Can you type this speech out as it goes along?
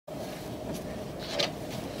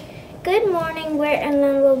Good morning, Weirton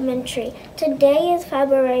Elementary. Today is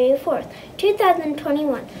February 4th,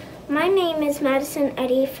 2021. My name is Madison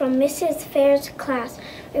Eddy from Mrs. Fair's class,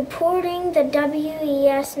 reporting the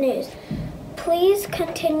W.E.S. news. Please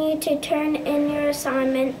continue to turn in your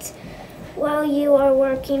assignments while you are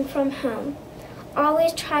working from home.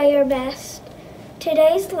 Always try your best.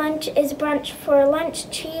 Today's lunch is brunch. For lunch,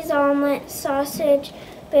 cheese omelet, sausage,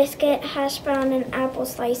 biscuit, hash brown, and apple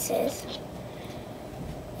slices.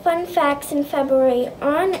 Fun facts in February.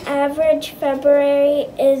 On average, February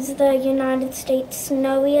is the United States'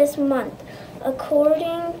 snowiest month,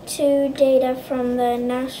 according to data from the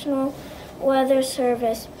National Weather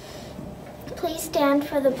Service. Please stand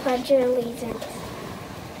for the Pledge of Allegiance.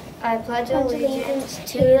 I pledge allegiance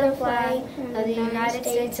to the flag of the United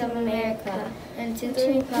States of America and to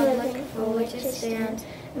the republic for which it stands,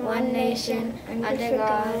 one nation, under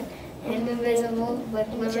God, indivisible,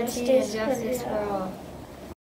 with liberty and justice for all.